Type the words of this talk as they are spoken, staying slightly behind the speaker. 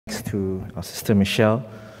To our sister Michelle,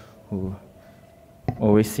 who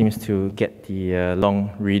always seems to get the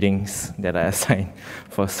long readings that I assign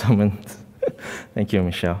for sermons. Thank you,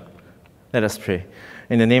 Michelle. Let us pray.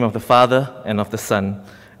 In the name of the Father, and of the Son,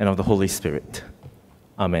 and of the Holy Spirit.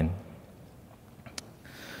 Amen.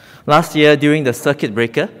 Last year, during the circuit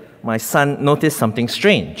breaker, my son noticed something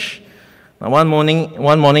strange. Now, one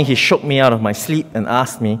morning, he shook me out of my sleep and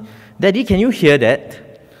asked me, "Daddy, can you hear that?"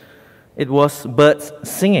 It was birds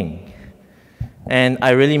singing. And I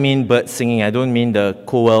really mean birds singing. I don't mean the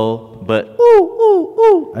coel bird, ooh, ooh,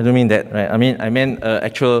 ooh. I don't mean that, right? I meant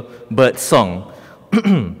actual bird song.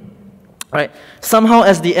 Right? Somehow,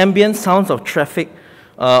 as the ambient sounds of traffic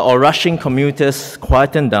or rushing commuters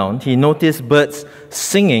quietened down, he noticed birds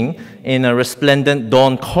singing in a resplendent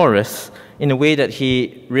dawn chorus in a way that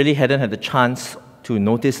he really hadn't had the chance to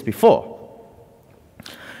notice before.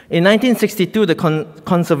 In 1962, the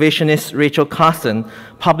conservationist Rachel Carson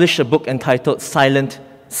published a book entitled Silent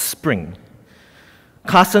Spring.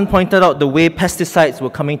 Carson pointed out the way pesticides were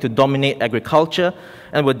coming to dominate agriculture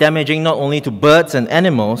and were damaging not only to birds and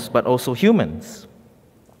animals, but also humans.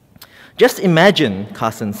 Just imagine,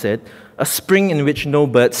 Carson said, a spring in which no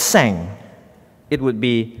birds sang. It would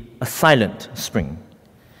be a silent spring.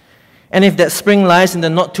 And if that spring lies in the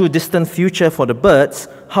not-too-distant future for the birds,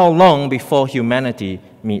 how long before humanity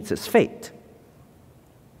meets its fate?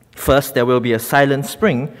 First, there will be a silent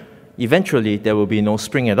spring. Eventually, there will be no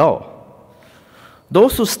spring at all.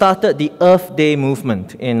 Those who started the Earth Day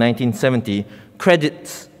movement in 1970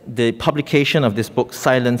 credit the publication of this book,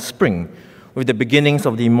 Silent Spring, with the beginnings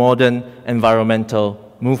of the modern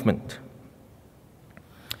environmental movement.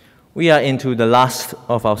 We are into the last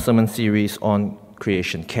of our sermon series on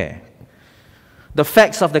creation care. The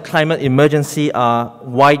facts of the climate emergency are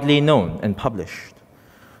widely known and published.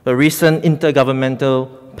 The recent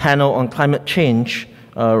Intergovernmental Panel on Climate Change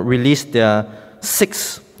released their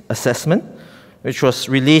 6th assessment, which was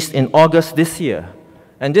released in August this year.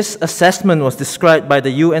 And this assessment was described by the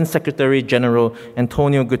UN Secretary General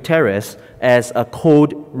Antonio Guterres as a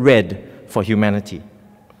code red for humanity.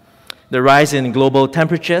 The rise in global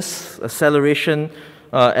temperatures, acceleration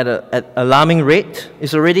at an alarming rate,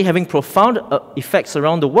 is already having profound effects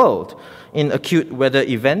around the world in acute weather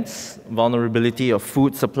events, vulnerability of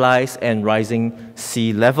food supplies, and rising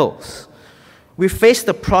sea levels. We face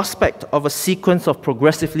the prospect of a sequence of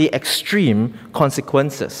progressively extreme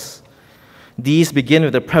consequences. These begin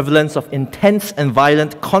with the prevalence of intense and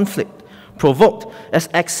violent conflict, provoked as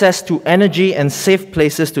access to energy and safe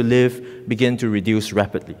places to live begin to reduce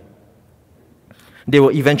rapidly. They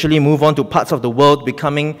will eventually move on to parts of the world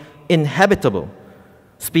becoming inhabitable,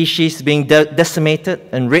 species being decimated,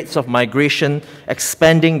 and rates of migration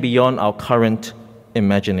expanding beyond our current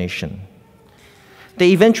imagination.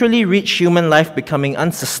 They eventually reach human life becoming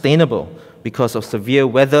unsustainable because of severe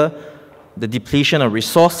weather, the depletion of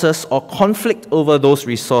resources, or conflict over those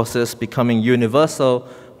resources becoming universal,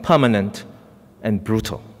 permanent, and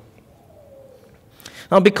brutal.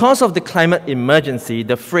 Now, because of the climate emergency,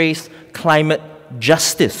 the phrase climate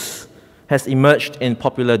justice has emerged in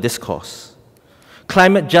popular discourse.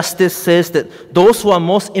 Climate justice says that those who are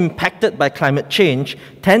most impacted by climate change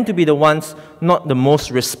tend to be the ones not the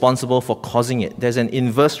most responsible for causing it. There's an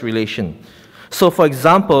inverse relation. So, for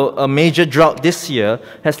example, a major drought this year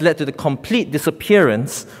has led to the complete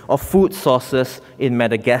disappearance of food sources in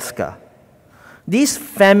Madagascar. These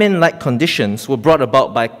famine-like conditions were brought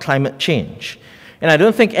about by climate change. And I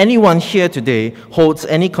don't think anyone here today holds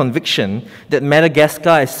any conviction that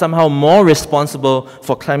Madagascar is somehow more responsible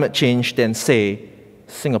for climate change than, say,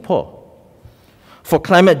 Singapore. For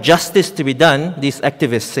climate justice to be done, these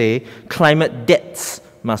activists say, climate debts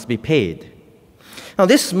must be paid. Now,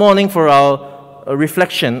 this morning for our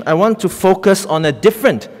reflection, I want to focus on a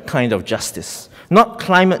different kind of justice. Not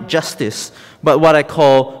climate justice, but what I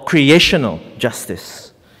call creational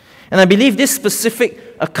justice. And I believe this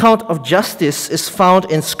specific account of justice is found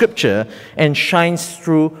in Scripture and shines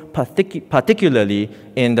through particularly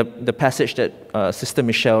in the passage that Sister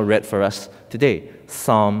Michelle read for us today,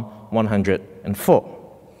 Psalm 104.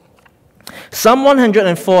 Psalm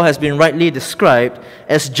 104 has been rightly described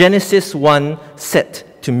as Genesis 1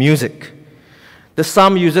 set to music. The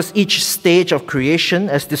psalm uses each stage of creation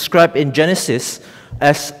as described in Genesis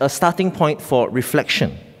as a starting point for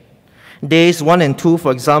reflection. Days 1 and 2,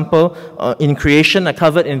 for example, in creation are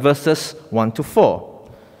covered in verses 1 to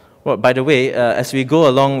 4. Well, by the way, as we go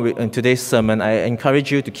along in today's sermon, I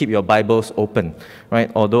encourage you to keep your Bibles open,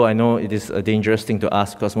 right? Although I know it is a dangerous thing to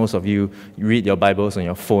ask because most of you read your Bibles on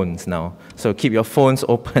your phones now. So keep your phones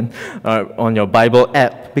open on your Bible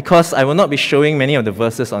app, because I will not be showing many of the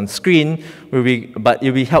verses on screen, but it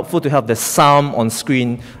will be helpful to have the psalm on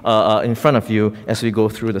screen in front of you as we go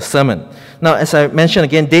through the sermon. Now, as I mentioned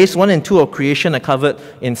again, days 1 and 2 of creation are covered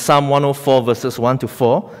in Psalm 104, verses 1 to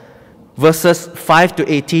 4. Verses 5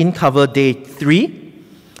 to 18 cover day 3.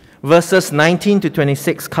 Verses 19 to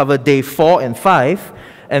 26 cover day 4 and 5.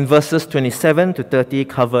 And verses 27 to 30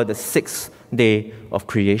 cover the 6th day of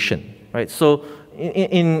creation. Right? So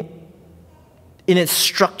in its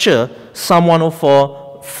structure, Psalm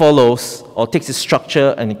 104 follows or takes its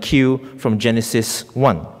structure and cue from Genesis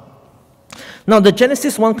 1. Now, the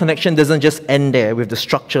Genesis 1 connection doesn't just end there with the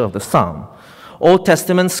structure of the psalm. Old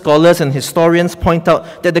Testament scholars and historians point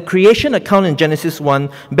out that the creation account in Genesis 1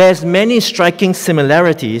 bears many striking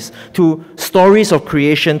similarities to stories of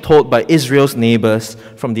creation told by Israel's neighbors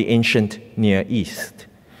from the ancient Near East.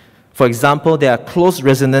 For example, there are close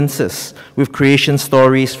resonances with creation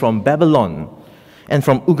stories from Babylon and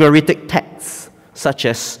from Ugaritic texts such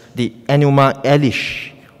as the Enuma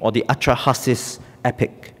Elish or the Atrahasis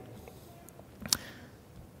epic.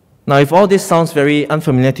 Now, if all this sounds very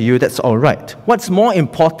unfamiliar to you, that's all right. What's more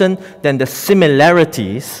important than the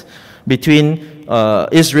similarities between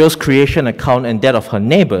Israel's creation account and that of her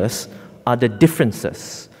neighbors are the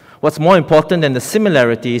differences. What's more important than the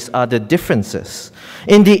similarities are the differences.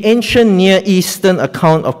 In the ancient Near Eastern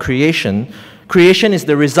account of creation, creation is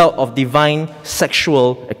the result of divine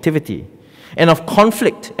sexual activity and of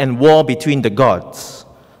conflict and war between the gods.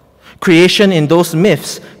 Creation in those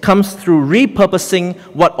myths comes through repurposing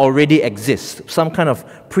what already exists, some kind of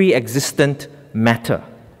pre-existent matter.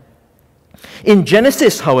 In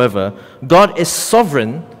Genesis, however, God is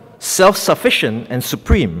sovereign, self-sufficient, and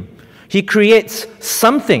supreme. He creates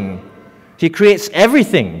something. He creates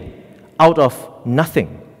everything out of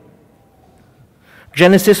nothing.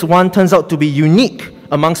 Genesis 1 turns out to be unique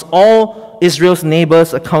amongst all Israel's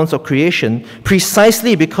neighbors' accounts of creation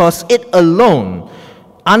precisely because it alone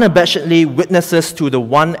unabashedly witnesses to the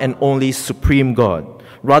one and only supreme God,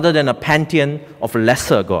 rather than a pantheon of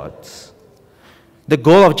lesser gods. The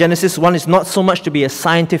goal of Genesis 1 is not so much to be a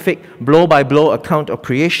scientific blow-by-blow account of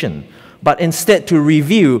creation, but instead to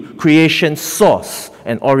review creation's source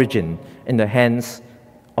and origin in the hands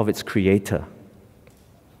of its creator.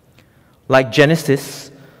 Like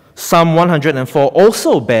Genesis, Psalm 104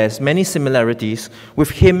 also bears many similarities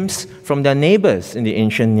with hymns from their neighbors in the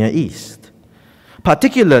ancient Near East.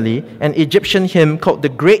 Particularly an Egyptian hymn called the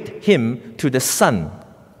Great Hymn to the Sun.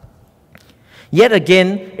 Yet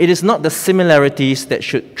again, it is not the similarities that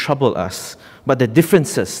should trouble us, but the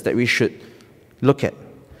differences that we should look at.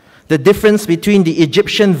 The difference between the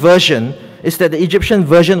Egyptian version is that the Egyptian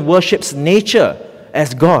version worships nature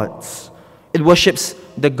as gods. It worships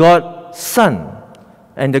the god sun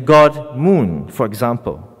and the god moon, for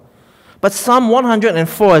example. But Psalm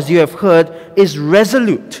 104, as you have heard, is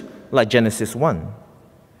resolute, like Genesis 1.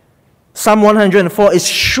 Psalm 104 is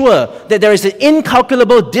sure that there is an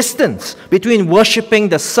incalculable distance between worshipping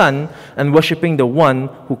the sun and worshipping the one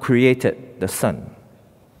who created the sun.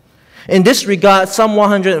 In this regard, Psalm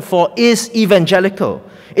 104 is evangelical.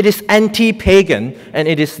 It is anti-pagan and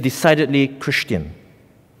it is decidedly Christian.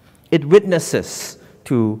 It witnesses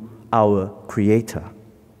to our Creator.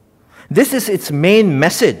 This is its main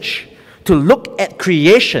message, to look at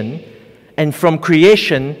creation and from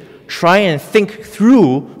creation try and think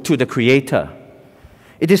through to the Creator.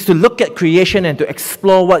 It is to look at creation and to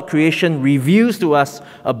explore what creation reveals to us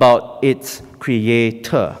about its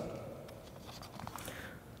Creator.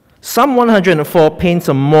 Psalm 104 paints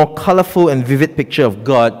a more colorful and vivid picture of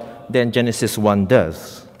God than Genesis 1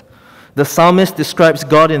 does. The psalmist describes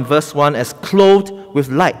God in verse 1 as clothed with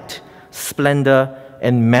light, splendor,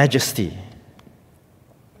 and majesty.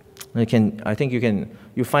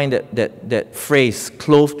 You find that phrase,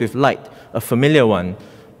 clothed with light, a familiar one,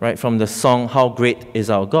 right, from the song, How Great Is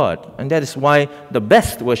Our God. And that is why the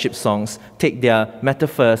best worship songs take their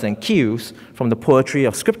metaphors and cues from the poetry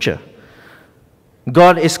of Scripture.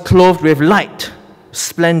 God is clothed with light,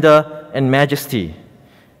 splendor, and majesty.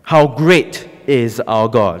 How great is our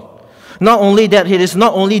God. Not only that, He is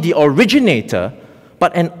not only the originator,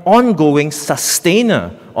 but an ongoing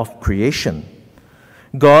sustainer of creation.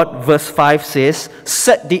 God, verse 5 says,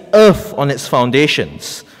 set the earth on its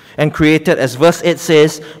foundations and created, as verse 8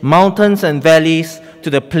 says, mountains and valleys to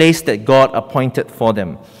the place that God appointed for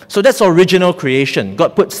them. So that's original creation.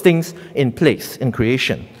 God puts things in place in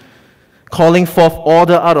creation. calling forth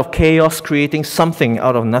order out of chaos, creating something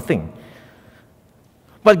out of nothing.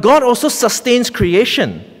 But God also sustains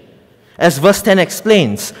creation, as verse 10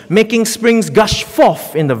 explains, making springs gush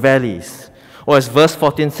forth in the valleys. Or as verse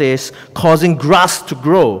 14 says, causing grass to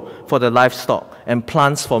grow for the livestock and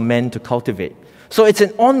plants for men to cultivate. So it's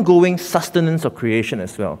an ongoing sustenance of creation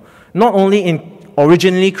as well. Not only in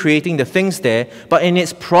originally creating the things there, but in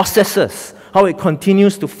its processes, how it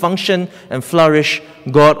continues to function and flourish,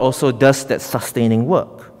 God also does that sustaining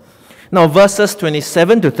work. Now, verses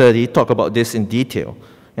 27 to 30 talk about this in detail,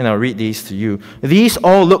 and I'll read these to you. These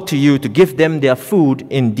all look to you to give them their food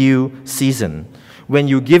in due season. When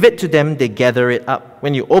you give it to them, they gather it up.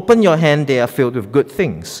 When you open your hand, they are filled with good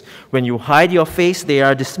things. When you hide your face, they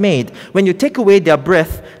are dismayed. When you take away their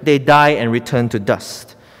breath, they die and return to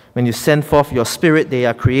dust. When you send forth your spirit, they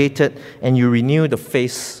are created, and you renew the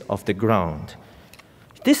face of the ground.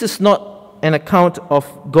 This is not an account of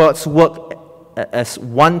God's work as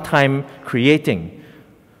one-time creating,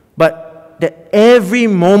 but that every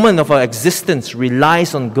moment of our existence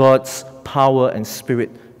relies on God's power and spirit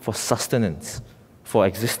for sustenance, for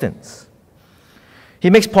existence. He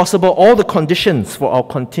makes possible all the conditions for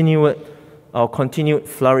our continued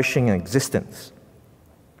flourishing and existence.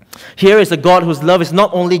 Here is a God whose love is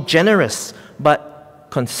not only generous, but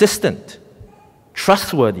consistent,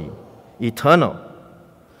 trustworthy, eternal.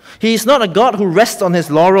 He is not a God who rests on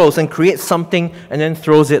his laurels and creates something and then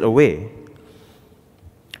throws it away.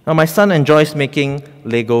 Now, my son enjoys making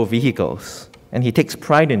Lego vehicles, and he takes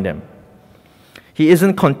pride in them. He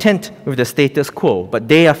isn't content with the status quo, but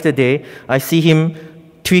day after day, I see him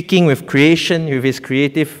tweaking with creation, with his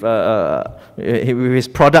with his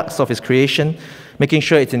products of his creation, making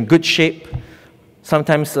sure it's in good shape,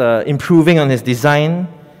 sometimes improving on his design,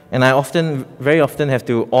 and I very often have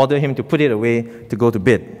to order him to put it away to go to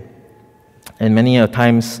bed. And many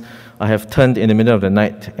times I have turned in the middle of the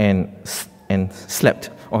night and slept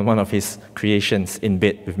on one of his creations in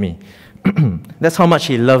bed with me. That's how much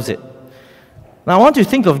he loves it. Now, I want to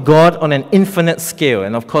think of God on an infinite scale,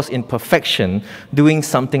 and of course in perfection, doing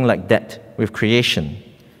something like that with creation.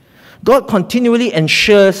 God continually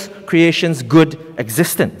ensures creation's good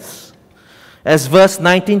existence. As verse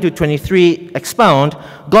 19 to 23 expound,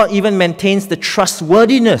 God even maintains the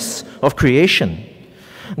trustworthiness of creation.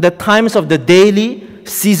 The times of the daily,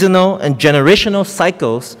 seasonal, and generational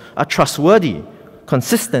cycles are trustworthy,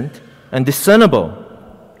 consistent, and discernible.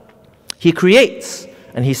 He creates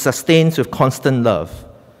and he sustains with constant love.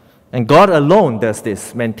 And God alone does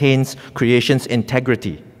this, maintains creation's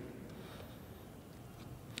integrity.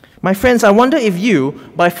 My friends, I wonder if you,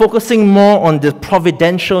 by focusing more on the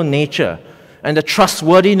providential nature and the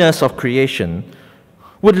trustworthiness of creation,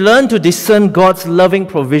 would learn to discern God's loving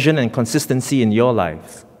provision and consistency in your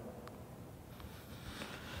lives.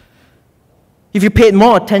 If you paid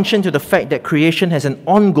more attention to the fact that creation has an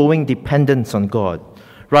ongoing dependence on God,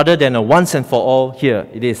 rather than a once and for all, here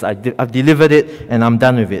it is, I've delivered it and I'm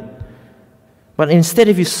done with it. But instead,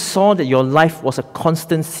 if you saw that your life was a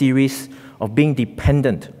constant series of being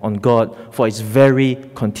dependent on God for its very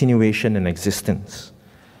continuation and existence,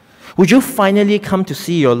 would you finally come to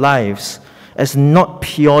see your lives as not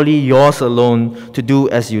purely yours alone to do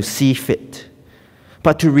as you see fit,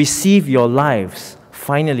 but to receive your lives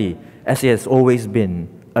finally as it has always been,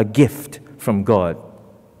 a gift from God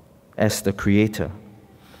as the Creator,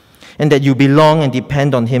 and that you belong and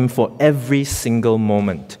depend on Him for every single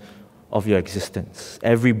moment of your existence.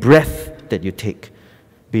 Every breath that you take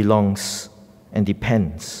belongs and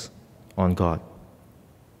depends on God.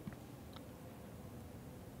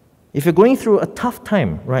 If you're going through a tough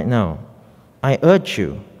time right now, I urge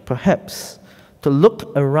you, perhaps, to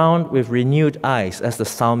look around with renewed eyes, as the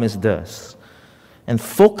psalmist does, and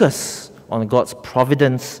focus on God's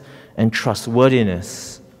providence and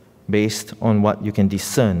trustworthiness based on what you can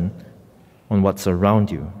discern on what's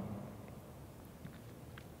around you.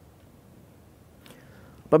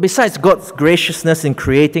 But besides God's graciousness in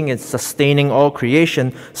creating and sustaining all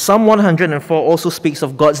creation, Psalm 104 also speaks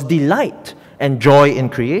of God's delight and joy in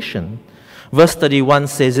creation. Verse 31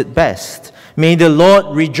 says it best: "May the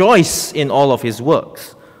Lord rejoice in all of His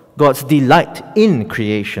works," God's delight in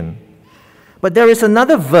creation. But there is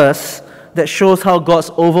another verse that shows how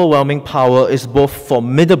God's overwhelming power is both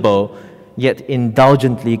formidable yet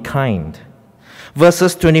indulgently kind.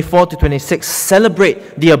 Verses 24 to 26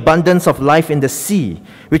 celebrate the abundance of life in the sea,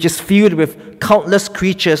 which is filled with countless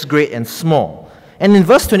creatures, great and small. And in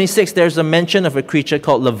verse 26, there's a mention of a creature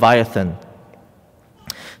called Leviathan.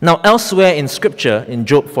 Now, elsewhere in Scripture, in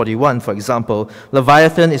Job 41, for example,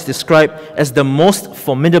 Leviathan is described as the most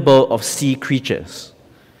formidable of sea creatures.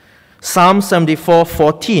 Psalm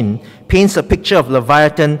 74:14 paints a picture of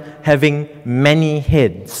Leviathan having many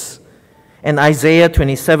heads. And Isaiah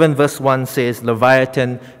 27 verse 1 says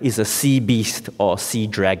Leviathan is a sea beast or sea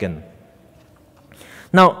dragon.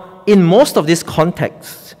 Now, in most of these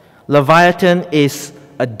contexts, Leviathan is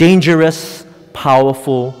a dangerous,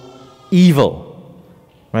 powerful evil.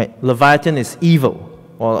 Right? Leviathan is evil,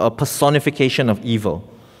 or a personification of evil.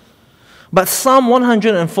 But Psalm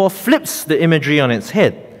 104 flips the imagery on its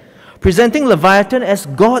head, presenting Leviathan as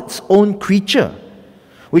God's own creature,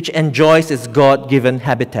 which enjoys its God-given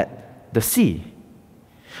habitat, the sea.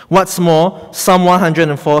 What's more, Psalm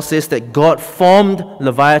 104 says that God formed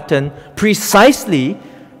Leviathan precisely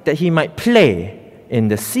that he might play in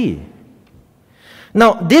the sea.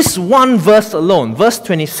 Now, this one verse alone, verse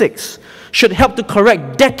 26, should help to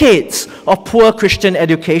correct decades of poor Christian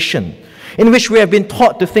education, in which we have been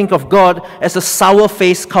taught to think of God as a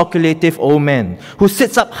sour-faced, calculative old man who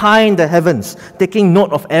sits up high in the heavens, taking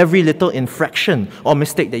note of every little infraction or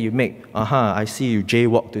mistake that you make. I see you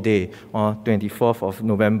jaywalked today, on 24th of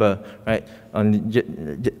November, right?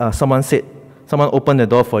 Someone opened the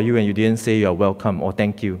door for you and you didn't say you're welcome or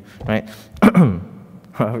thank you, right?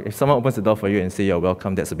 If someone opens the door for you and say you're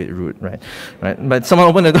welcome, that's a bit rude, right? But someone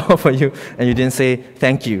opened the door for you and you didn't say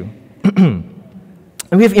thank you.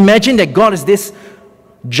 And we have imagined that God is this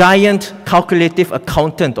giant calculative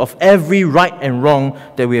accountant of every right and wrong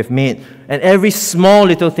that we have made, and every small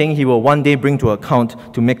little thing he will one day bring to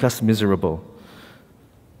account to make us miserable.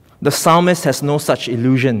 The psalmist has no such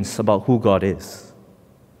illusions about who God is.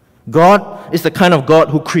 God is the kind of God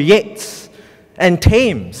who creates and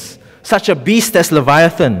tames such a beast as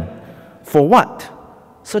Leviathan. For what?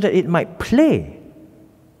 So that it might play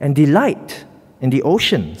and delight in the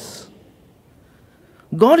oceans.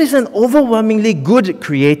 God is an overwhelmingly good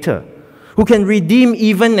creator who can redeem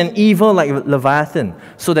even an evil like Leviathan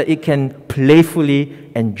so that it can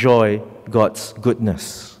playfully enjoy God's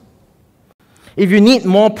goodness. If you need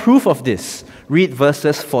more proof of this, read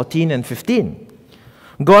verses 14 and 15.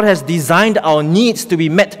 God has designed our needs to be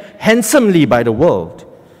met handsomely by the world,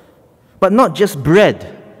 but not just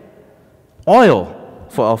bread, oil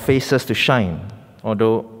for our faces to shine,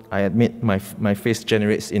 although I admit my face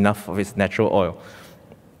generates enough of its natural oil.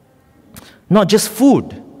 Not just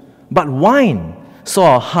food, but wine, so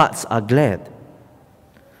our hearts are glad.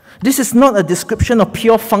 This is not a description of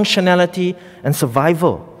pure functionality and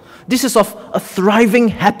survival. This is of a thriving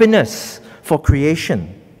happiness for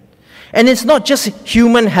creation. And it's not just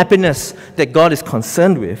human happiness that God is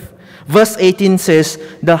concerned with. Verse 18 says,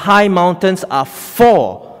 the high mountains are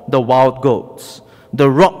for the wild goats. The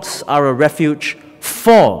rocks are a refuge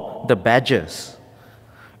for the badgers.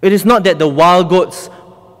 It is not that the wild goats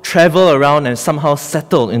travel around and somehow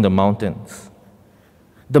settle in the mountains.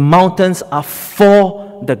 The mountains are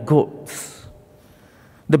for the goats.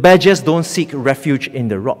 The badgers don't seek refuge in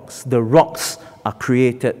the rocks. The rocks are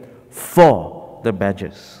created for the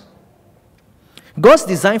badgers. God's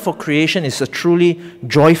design for creation is a truly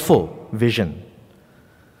joyful vision.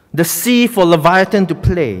 The sea for Leviathan to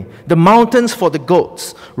play, the mountains for the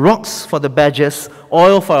goats, rocks for the badgers,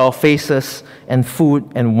 oil for our faces, and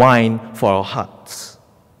food and wine for our hearts.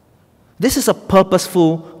 This is a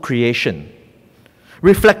purposeful creation.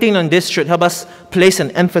 Reflecting on this should help us place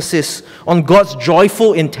an emphasis on God's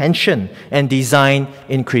joyful intention and design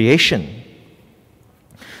in creation.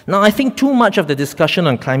 Now, I think too much of the discussion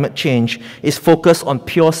on climate change is focused on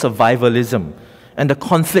pure survivalism and the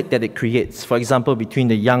conflict that it creates, for example, between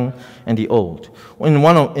the young and the old. In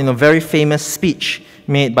a very famous speech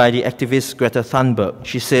made by the activist Greta Thunberg,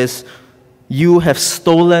 she says, "You have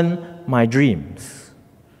stolen my dreams."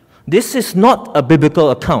 This is not a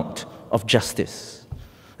biblical account of justice.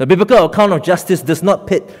 The biblical account of justice does not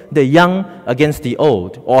pit the young against the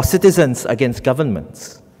old or citizens against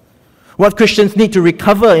governments. What Christians need to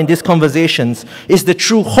recover in these conversations is the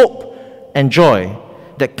true hope and joy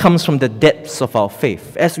that comes from the depths of our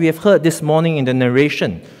faith, as we have heard this morning in the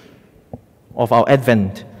narration of our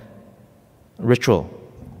Advent ritual.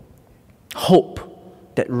 Hope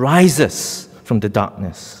that rises from the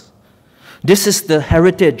darkness. This is the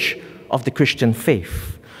heritage of the Christian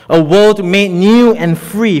faith, a world made new and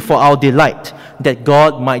free for our delight, that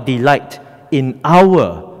God might delight in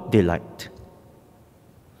our delight.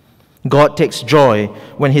 God takes joy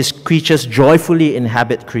when His creatures joyfully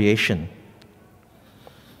inhabit creation.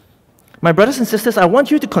 My brothers and sisters, I want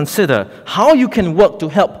you to consider how you can work to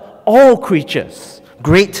help all creatures,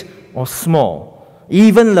 great or small,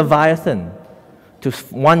 even Leviathan, to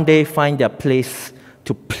one day find their place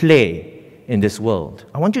to play in this world.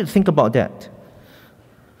 I want you to think about that.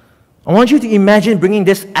 I want you to imagine bringing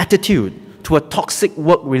this attitude to a toxic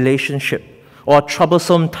work relationship or a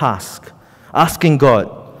troublesome task, asking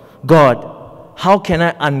God, how can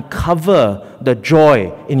I uncover the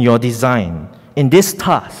joy in your design, in this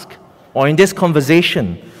task, or in this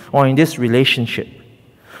conversation, or in this relationship,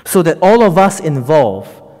 so that all of us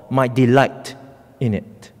involved might delight in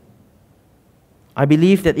it? I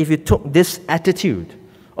believe that if you took this attitude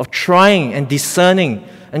of trying and discerning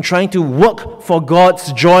and trying to work for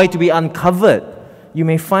God's joy to be uncovered, you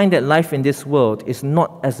may find that life in this world is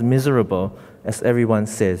not as miserable as everyone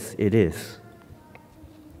says it is.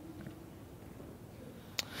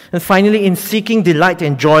 And finally, in seeking delight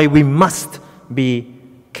and joy, we must be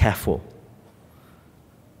careful.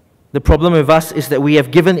 The problem with us is that we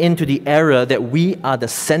have given in to the error that we are the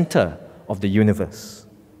center of the universe.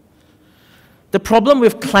 The problem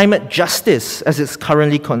with climate justice, as it's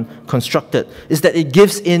currently constructed, is that it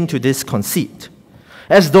gives in to this conceit,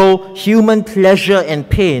 as though human pleasure and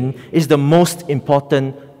pain is the most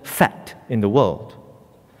important fact in the world.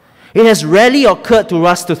 It has rarely occurred to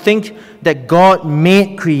us to think that God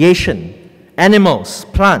made creation, animals,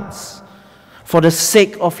 plants, for the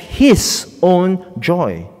sake of His own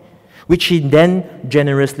joy, which He then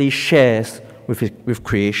generously shares with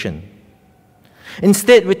creation.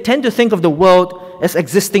 Instead, we tend to think of the world as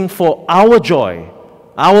existing for our joy,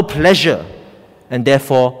 our pleasure, and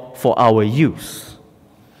therefore for our use.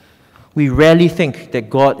 We rarely think that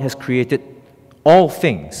God has created all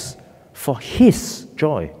things for His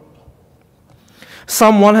joy.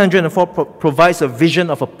 Psalm 104 provides a vision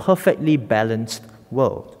of a perfectly balanced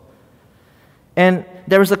world. And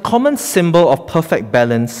there is a common symbol of perfect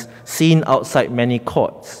balance seen outside many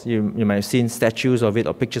courts. You might have seen statues of it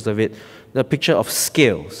or pictures of it. The picture of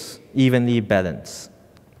scales, evenly balanced.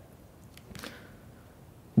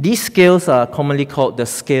 These scales are commonly called the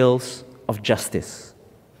scales of justice.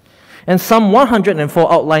 And Psalm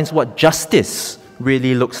 104 outlines what justice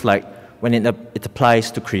really looks like when it applies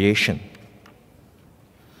to creation.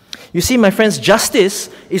 You see, my friends, justice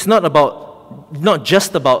is not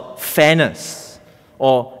just about fairness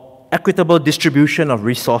or equitable distribution of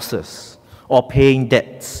resources or paying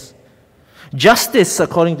debts. Justice,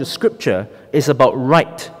 according to Scripture, is about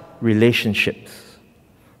right relationships,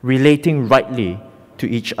 relating rightly to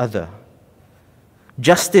each other.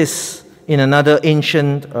 Justice, in another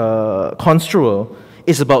ancient construal,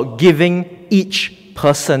 is about giving each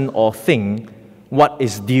person or thing what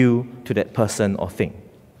is due to that person or thing.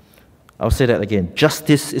 I'll say that again.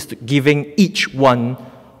 Justice is giving each one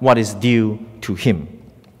what is due to him.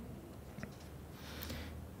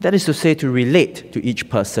 That is to say, to relate to each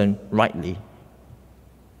person rightly.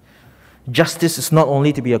 Justice is not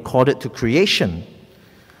only to be accorded to creation,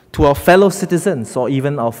 to our fellow citizens, or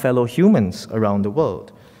even our fellow humans around the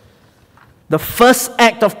world. The first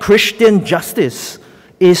act of Christian justice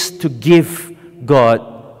is to give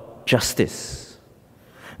God justice.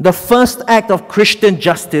 The first act of Christian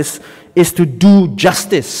justice is to do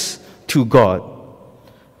justice to God.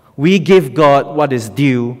 We give God what is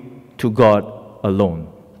due to God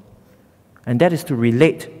alone. And that is to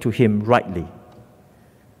relate to Him rightly.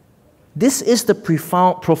 This is the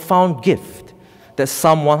profound gift that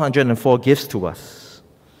Psalm 104 gives to us.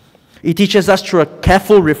 It teaches us through a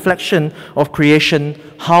careful reflection of creation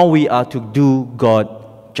how we are to do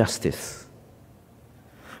God justice.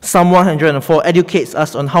 Psalm 104 educates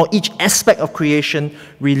us on how each aspect of creation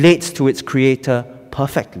relates to its Creator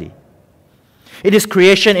perfectly. It is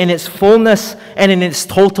creation in its fullness and in its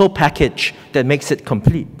total package that makes it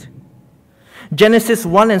complete. Genesis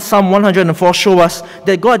 1 and Psalm 104 show us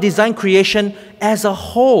that God designed creation as a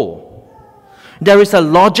whole. There is a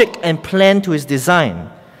logic and plan to His design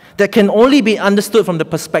that can only be understood from the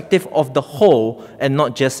perspective of the whole and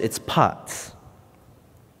not just its parts.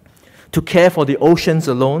 To care for the oceans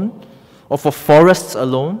alone, or for forests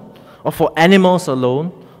alone, or for animals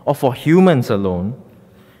alone, or for humans alone,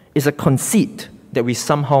 is a conceit that we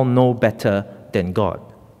somehow know better than God.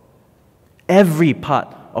 Every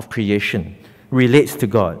part of creation relates to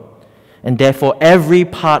God, and therefore every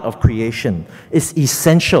part of creation is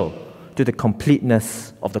essential to the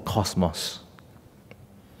completeness of the cosmos.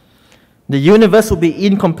 The universe would be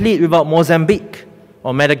incomplete without Mozambique,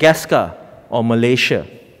 or Madagascar, or Malaysia.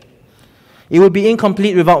 It would be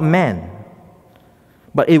incomplete without man,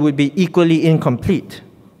 but it would be equally incomplete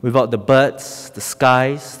without the birds, the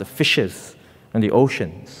skies, the fishes, and the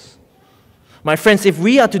oceans. My friends, if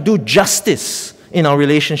we are to do justice in our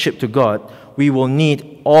relationship to God, we will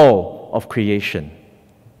need all of creation.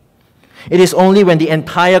 It is only when the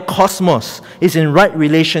entire cosmos is in right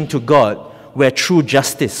relation to God where true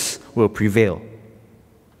justice will prevail.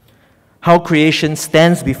 How creation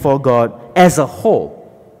stands before God as a whole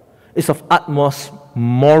is of utmost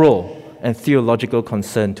moral and theological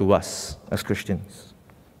concern to us as Christians.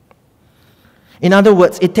 In other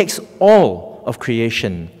words, it takes all of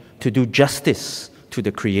creation to do justice to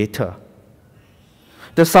the Creator.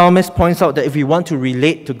 The psalmist points out that if we want to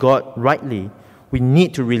relate to God rightly, we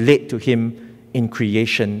need to relate to Him in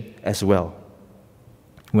creation as well.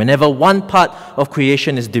 Whenever one part of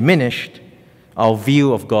creation is diminished, our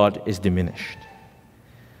view of God is diminished.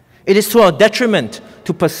 It is to our detriment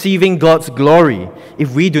to perceiving God's glory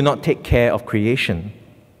if we do not take care of creation.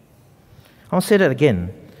 I'll say that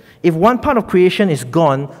again. If one part of creation is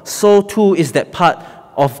gone, so too is that part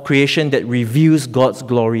of creation that reveals God's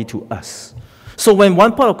glory to us. So when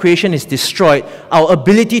one part of creation is destroyed, our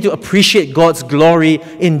ability to appreciate God's glory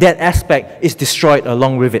in that aspect is destroyed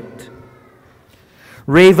along with it.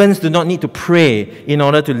 Ravens do not need to pray in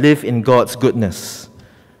order to live in God's goodness.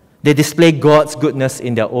 They display God's goodness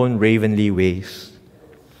in their own ravenly ways.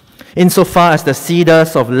 Insofar as the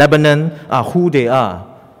cedars of Lebanon are who they are,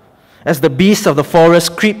 as the beasts of the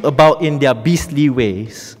forest creep about in their beastly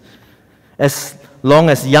ways, as long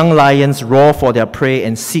as young lions roar for their prey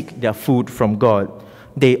and seek their food from God,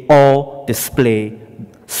 they all display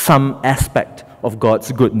some aspect of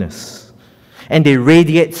God's goodness. And they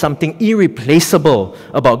radiate something irreplaceable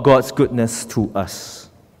about God's goodness to us.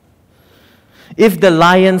 If the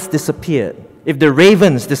lions disappeared, if the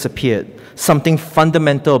ravens disappeared, something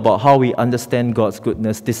fundamental about how we understand God's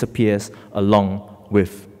goodness disappears along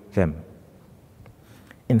with them.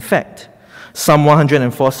 In fact, Psalm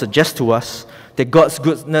 104 suggests to us that God's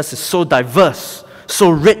goodness is so diverse, so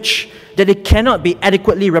rich, that it cannot be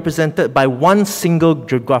adequately represented by one single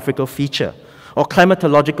geographical feature or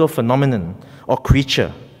climatological phenomenon or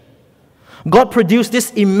creature. God produced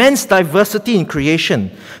this immense diversity in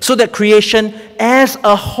creation so that creation as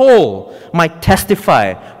a whole might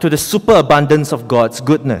testify to the superabundance of God's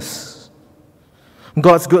goodness.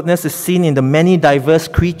 God's goodness is seen in the many diverse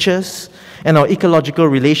creatures and our ecological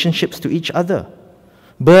relationships to each other.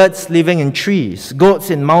 Birds living in trees, goats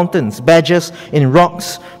in mountains, badgers in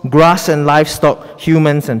rocks, grass and livestock,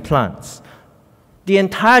 humans and plants. The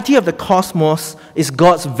entirety of the cosmos is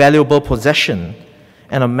God's valuable possession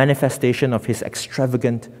and a manifestation of His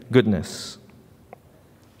extravagant goodness.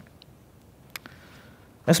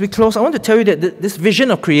 As we close, I want to tell you that this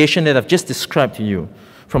vision of creation that I've just described to you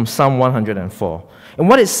from Psalm 104, and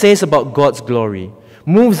what it says about God's glory,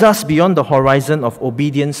 moves us beyond the horizon of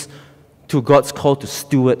obedience to God's call to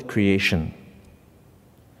steward creation.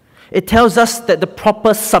 It tells us that the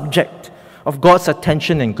proper subject of God's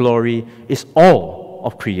attention and glory is all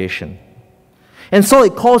of creation. And so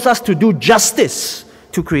it calls us to do justice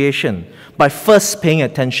to creation by first paying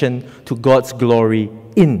attention to God's glory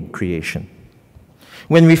in creation.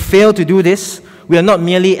 When we fail to do this, we are not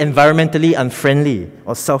merely environmentally unfriendly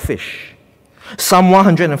or selfish. Psalm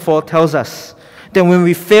 104 tells us that when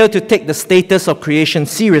we fail to take the status of creation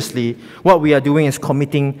seriously, what we are doing is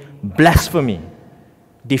committing blasphemy,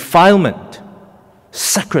 defilement,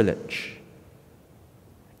 sacrilege.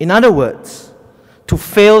 In other words, to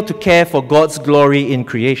fail to care for God's glory in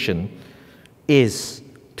creation is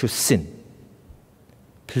to sin.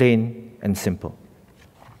 Plain and simple.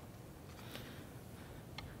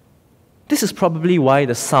 This is probably why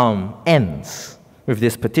the psalm ends with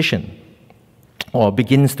this petition, or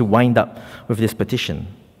begins to wind up with this petition.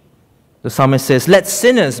 The psalmist says, "Let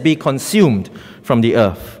sinners be consumed from the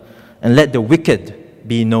earth, and let the wicked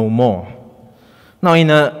be no more." Now, in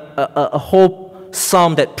a whole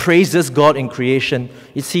psalm that praises God in creation,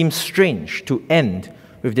 it seems strange to end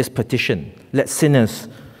with this petition, "Let sinners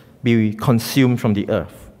be consumed from the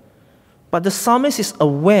earth." But the psalmist is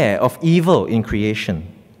aware of evil in creation.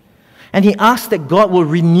 And he asks that God will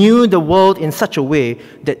renew the world in such a way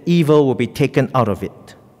that evil will be taken out of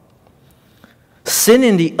it. Sin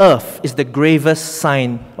in the earth is the gravest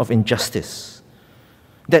sign of injustice.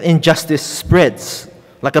 That injustice spreads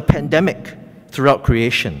like a pandemic throughout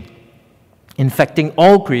creation, infecting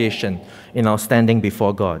all creation in our standing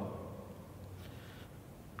before God.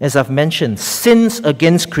 As I've mentioned, sins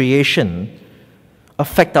against creation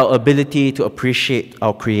affect our ability to appreciate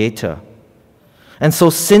our Creator. And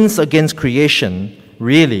so sins against creation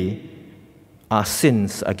really are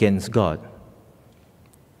sins against God.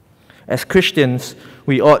 As Christians,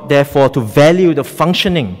 we ought therefore to value the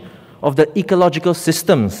functioning of the ecological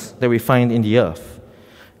systems that we find in the earth,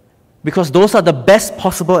 because those are the best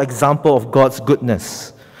possible example of God's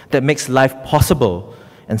goodness that makes life possible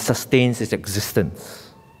and sustains its existence.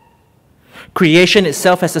 Creation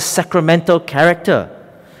itself has a sacramental character,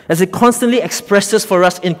 as it constantly expresses for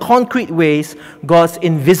us in concrete ways God's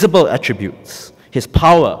invisible attributes, His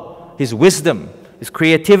power, His wisdom, His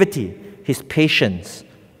creativity, His patience,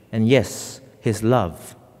 and yes, His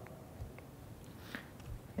love.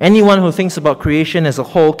 Anyone who thinks about creation as a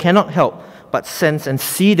whole cannot help but sense and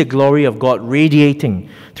see the glory of God radiating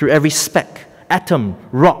through every speck, atom,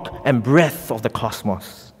 rock, and breath of the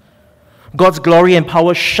cosmos. God's glory and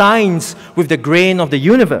power shines with the grain of the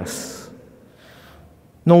universe.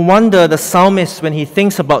 No wonder the psalmist, when he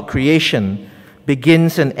thinks about creation,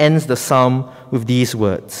 begins and ends the psalm with these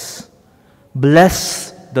words: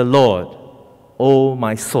 "Bless the Lord, O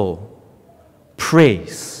my soul.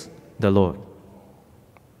 Praise the Lord."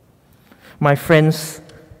 My friends,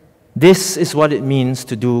 this is what it means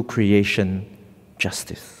to do creation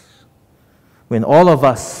justice. When all of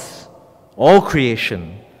us, all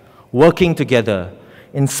creation, working together,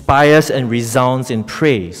 inspires and resounds in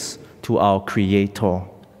praise to our Creator.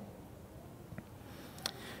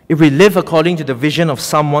 If we live according to the vision of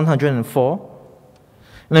Psalm 104,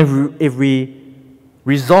 and if we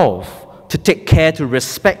resolve to take care to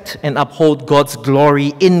respect and uphold God's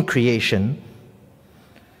glory in creation,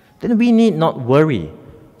 then we need not worry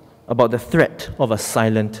about the threat of a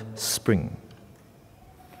silent spring.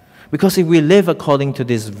 Because if we live according to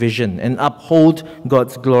this vision and uphold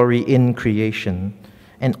God's glory in creation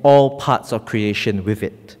and all parts of creation with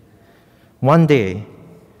it, one day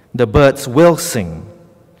the birds will sing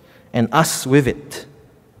and us with it.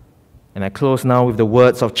 And I close now with the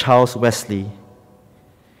words of Charles Wesley: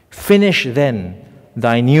 "Finish then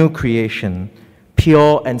thy new creation,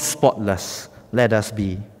 pure and spotless let us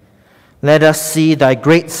be. Let us see thy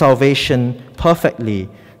great salvation perfectly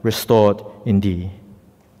restored in thee.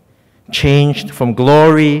 Changed from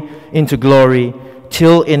glory into glory,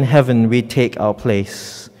 till in heaven we take our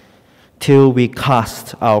place, till we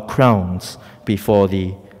cast our crowns before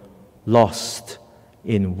thee, lost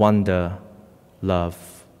in wonder,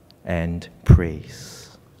 love, and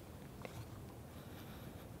praise."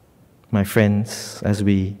 My friends, as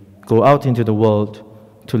we go out into the world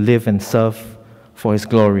to live and serve for His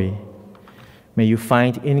glory, may you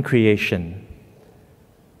find in creation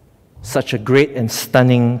such a great and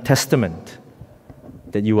stunning testament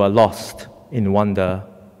that you are lost in wonder,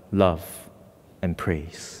 love, and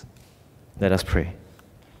praise. Let us pray.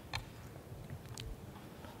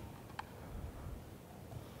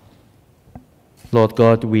 Lord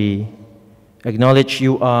God, we acknowledge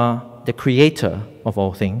you are the creator of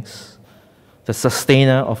all things, the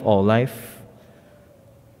sustainer of all life,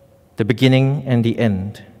 the beginning and the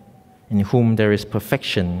end, in whom there is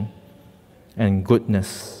perfection and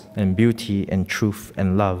goodness and beauty and truth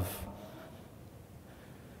and love.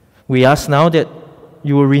 We ask now that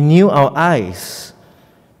you will renew our eyes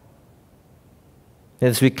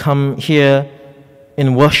as we come here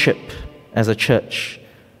in worship as a church,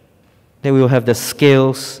 that we will have the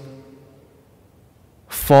scales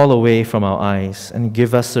fall away from our eyes and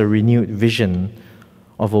give us a renewed vision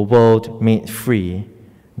of a world made free,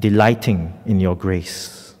 delighting in your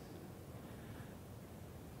grace.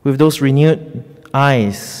 With those renewed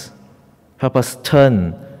eyes, help us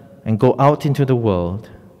turn and go out into the world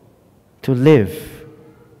to live,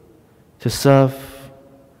 to serve,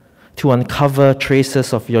 to uncover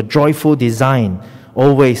traces of your joyful design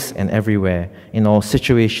always and everywhere in all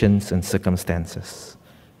situations and circumstances.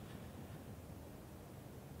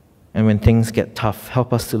 And when things get tough,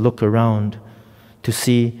 help us to look around to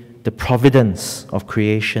see the providence of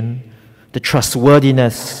creation, the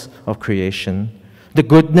trustworthiness of creation, the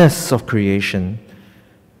goodness of creation,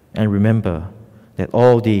 and remember that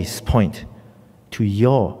all these point to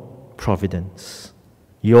your providence,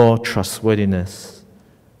 your trustworthiness,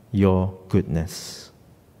 your goodness.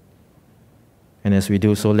 And as we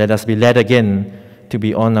do so, let us be led again to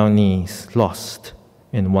be on our knees, lost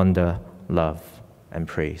in wonder, love, and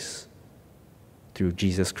praise. Through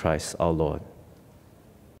Jesus Christ our Lord.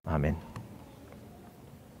 Amen.